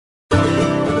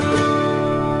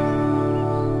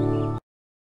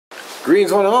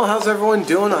Greetings one and all, how's everyone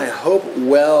doing? I hope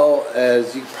well.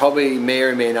 As you probably may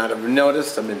or may not have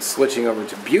noticed, I've been switching over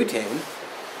to butane.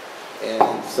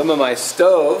 And some of my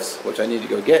stoves, which I need to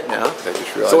go get now, because I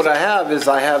just realized. So what I have is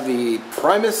I have the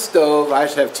Primus stove, I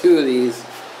actually have two of these,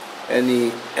 and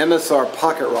the MSR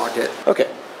Pocket Rocket. Okay.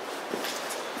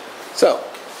 So,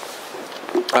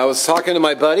 I was talking to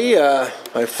my buddy,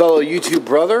 my fellow YouTube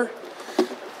brother.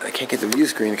 I can't get the view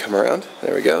screen to come around.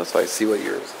 There we go, so I see what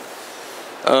yours.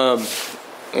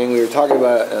 And we were talking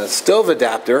about a stove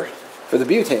adapter for the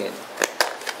butane.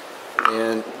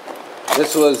 And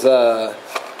this was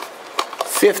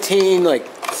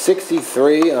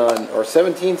 1563 on, or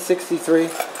 1763.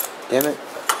 Damn it,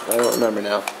 I don't remember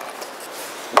now.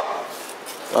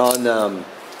 On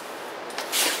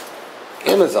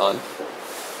Amazon.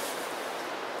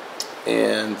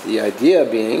 And the idea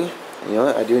being, you know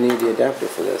what, I do need the adapter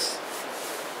for this.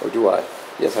 Or do I?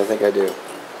 Yes, I think I do.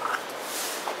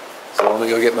 So let me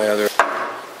go get my other.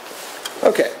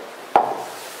 Okay.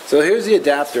 So here's the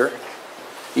adapter.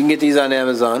 You can get these on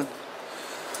Amazon.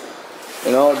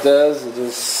 And all it does is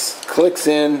just clicks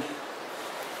in,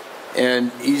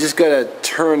 and you just gotta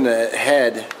turn the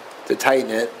head to tighten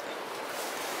it.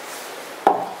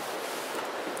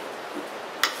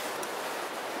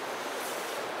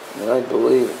 And I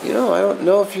believe, you know, I don't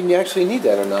know if you actually need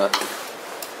that or not.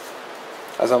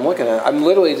 As I'm looking at it, I'm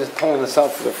literally just pulling this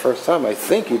out for the first time. I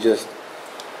think you just,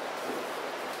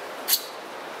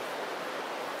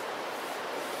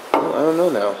 I don't know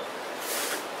now.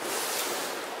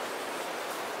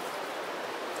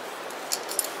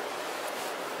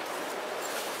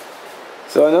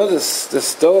 So I know this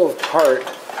stove part,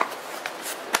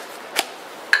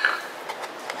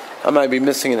 I might be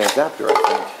missing an adapter, I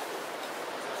think.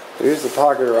 Here's the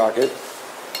pocket rocket,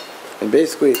 and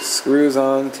basically it screws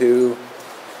on to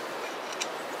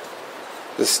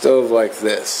the stove like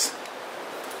this,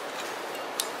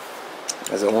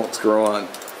 as it won't screw on.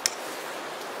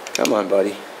 Come on,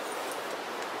 buddy.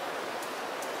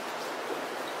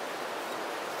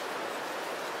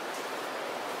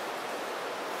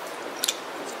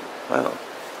 Wow.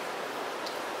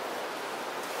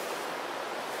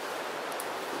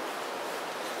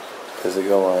 Does it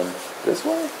go on this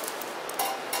way?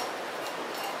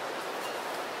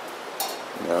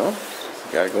 No,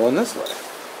 it's gotta go on this way.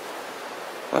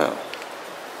 Wow.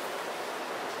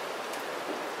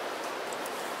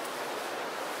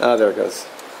 Ah, there it goes.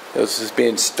 It was just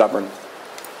being stubborn.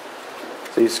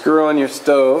 So you screw on your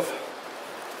stove.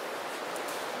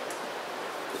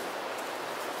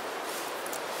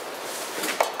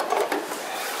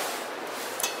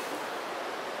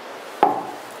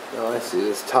 Now I see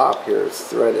this top here is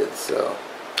threaded, so.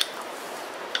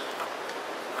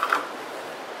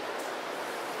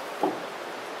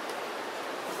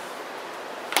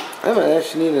 I might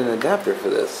actually need an adapter for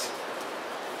this.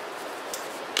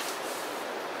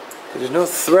 There's no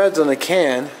threads on the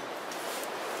can.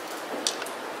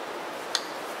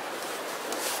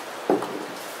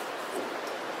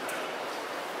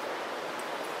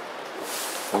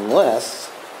 Unless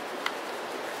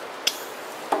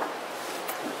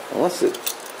it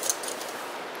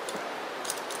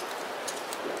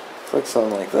clicks on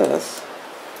like this.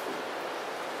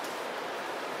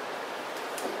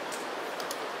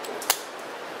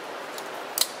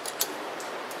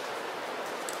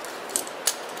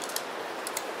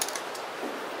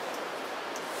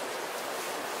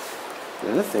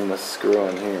 And this thing must screw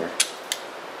on here.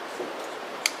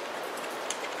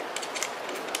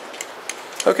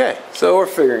 Okay, so we're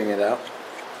figuring it out.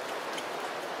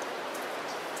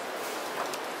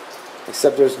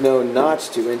 Except there's no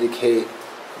notch to indicate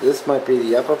this might be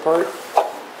the upper part.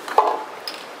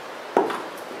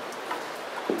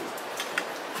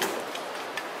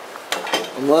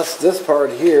 Unless this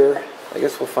part here, I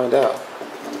guess we'll find out,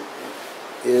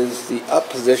 is the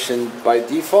up position by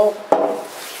default.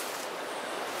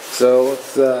 So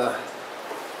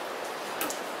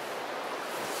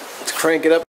let's crank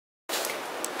it up.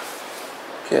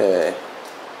 Okay.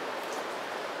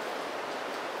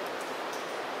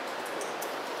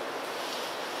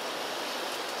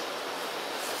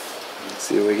 Let's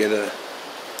see if we get a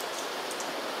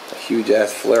huge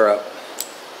ass flare up.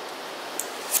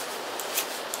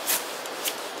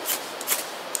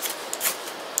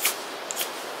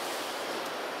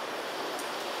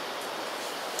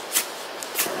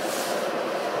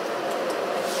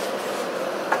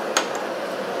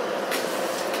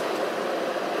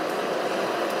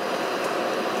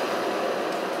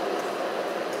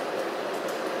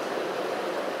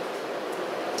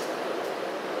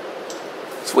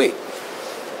 Sweet.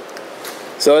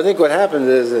 So I think what happens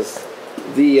is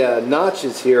the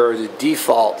notches here are the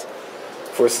default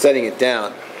for setting it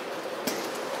down.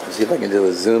 Let's see if I can do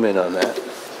a zoom in on that.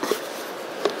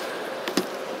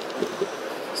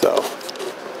 So,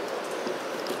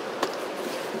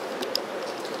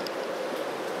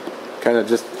 kind of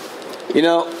just, you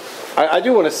know, I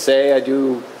do want to say I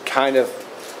do kind of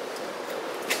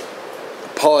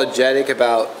apologetic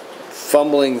about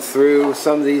fumbling through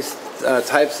some of these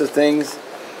types of things,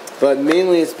 but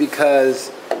mainly it's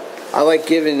because I like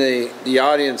giving the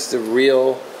audience the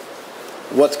real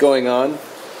what's going on.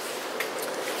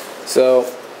 So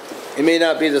it may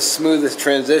not be the smoothest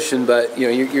transition, but you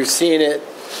know, you're seeing it,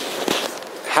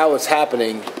 how it's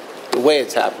happening, the way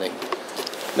it's happening.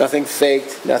 Nothing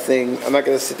faked, nothing. I'm not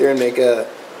going to sit there and make a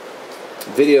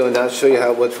video and not show you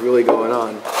what's really going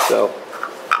on. So,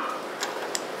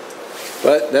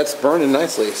 but that's burning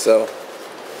nicely. So,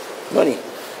 money.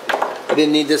 I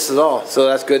didn't need this at all, so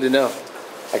that's good to know.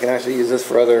 I can actually use this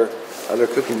for other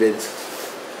cooking vids.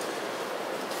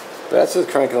 But that's just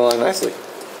cranking along nicely.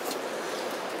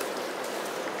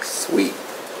 Sweet.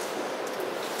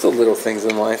 It's the little things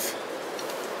in life.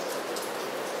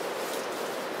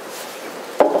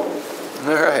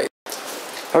 Alright.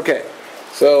 Okay.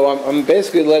 So I'm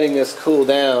basically letting this cool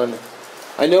down.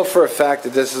 I know for a fact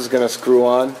that this is going to screw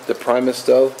on the Primus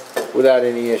stove without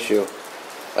any issue.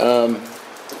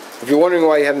 If you're wondering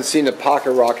why you haven't seen the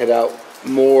pocket rocket out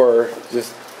more,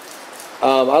 just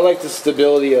I like the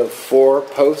stability of 4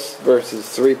 posts versus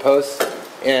 3 posts.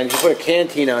 And if you put a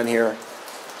canteen on here,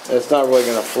 it's not really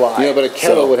going to fly. You know, but a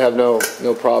kettle would have no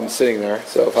problem sitting there.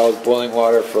 So if I was boiling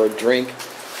water for a drink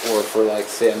or for, like,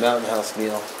 say, a Mountain House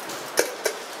meal,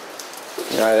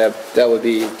 you know, that would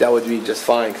be just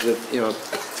fine, because you know,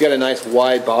 it's got a nice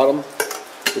wide bottom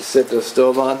to sit the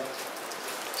stove on.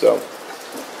 So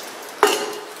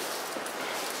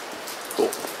cool.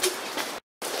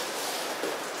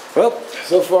 Well,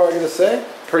 so far I'm gonna say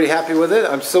pretty happy with it.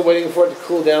 I'm still waiting for it to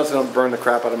cool down so I don't burn the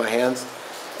crap out of my hands.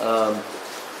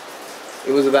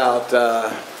 It was about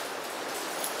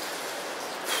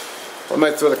I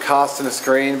might throw the cost in the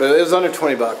screen, but it was under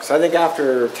 20 bucks. I think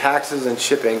after taxes and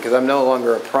shipping, because I'm no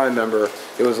longer a Prime member,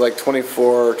 it was like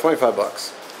 24, 25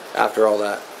 bucks after all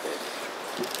that.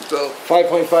 So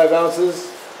 5.5 ounces,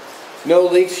 no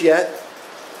leaks yet,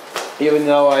 even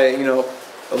though you know,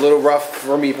 a little rough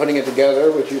for me putting it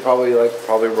together, which you probably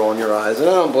rolling your eyes, and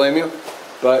I don't blame you,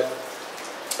 but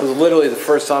it was literally the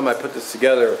first time I put this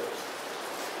together,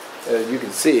 as you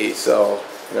can see, so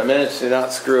I managed to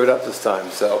not screw it up this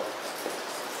time, so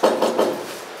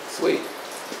sweet.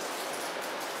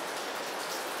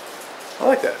 I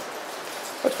like that.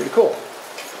 That's pretty cool.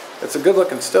 It's a good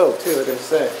looking stove too, I gotta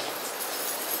say.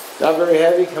 Not very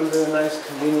heavy, comes in a nice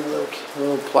convenient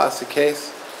little plastic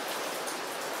case.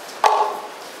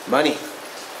 Money.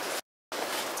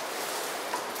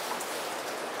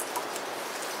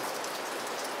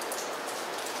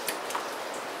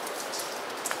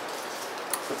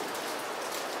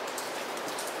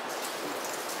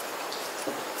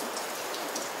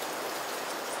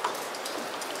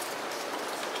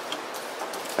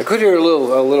 I could hear a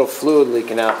little fluid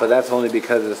leaking out, but that's only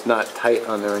because it's not tight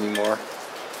on there anymore,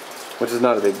 which is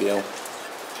not a big deal.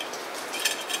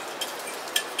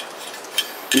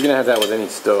 You're gonna have that with any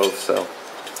stove, so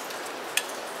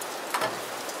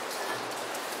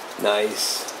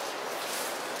nice.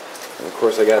 And of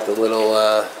course, I got the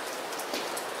little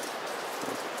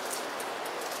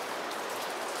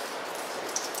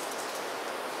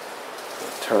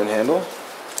turn handle.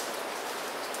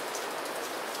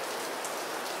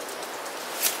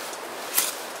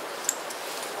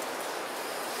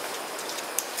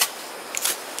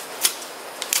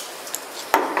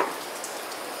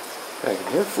 I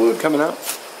can hear fluid coming out.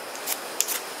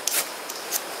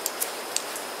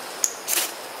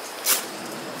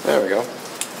 There we go.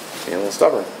 Being a little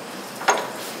stubborn.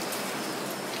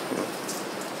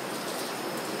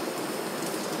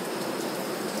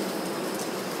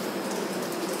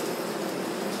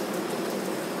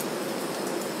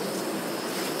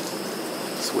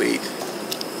 Sweet.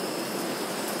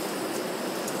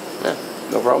 Yeah,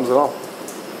 no problems at all.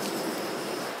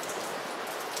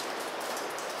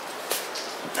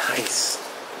 Nice.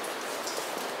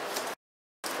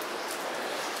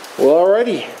 Well,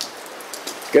 alrighty.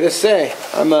 Gotta say,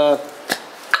 I'm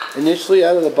initially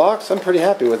out of the box, I'm pretty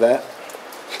happy with that.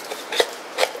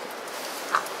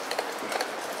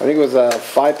 I think it was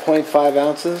 5.5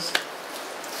 ounces,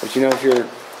 but you know, if you're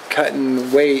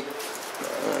cutting weight,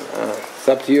 it's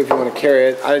up to you if you want to carry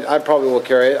it. I probably will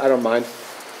carry it. I don't mind.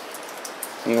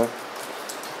 You know,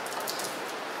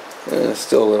 it's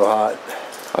still a little hot.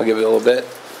 I'll give it a little bit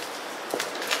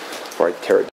before I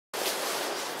tear it.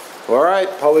 Well, alright,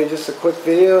 probably just a quick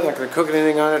video. Not going to cook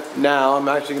anything on it now. I'm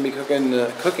actually going to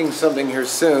be cooking something here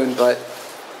soon, but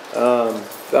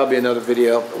that'll be another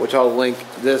video, which I'll link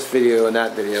this video and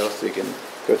that video so you can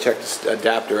go check this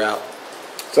adapter out.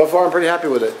 So far, I'm pretty happy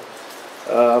with it.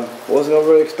 Wasn't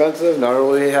overly expensive, not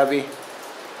overly heavy.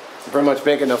 I'm pretty much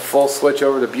making a full switch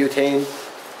over to butane,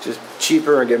 just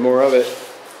cheaper and get more of it.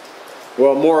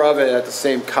 Well, more of it at the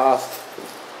same cost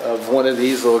of one of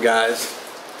these little guys.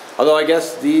 Although I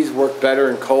guess these work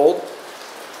better in cold,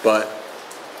 but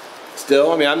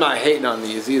still, I mean, I'm not hating on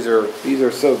these. These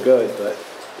are so good, but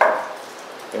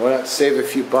why not save a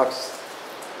few bucks?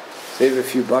 Save a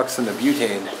few bucks on the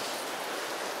butane.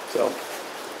 So,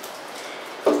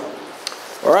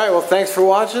 all right. Well, thanks for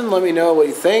watching. Let me know what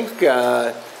you think.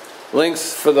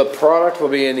 Links for the product will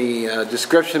be in the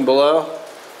description below.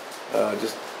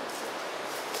 Just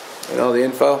all the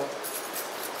info,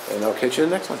 and I'll catch you in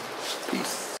the next one.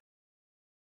 Peace.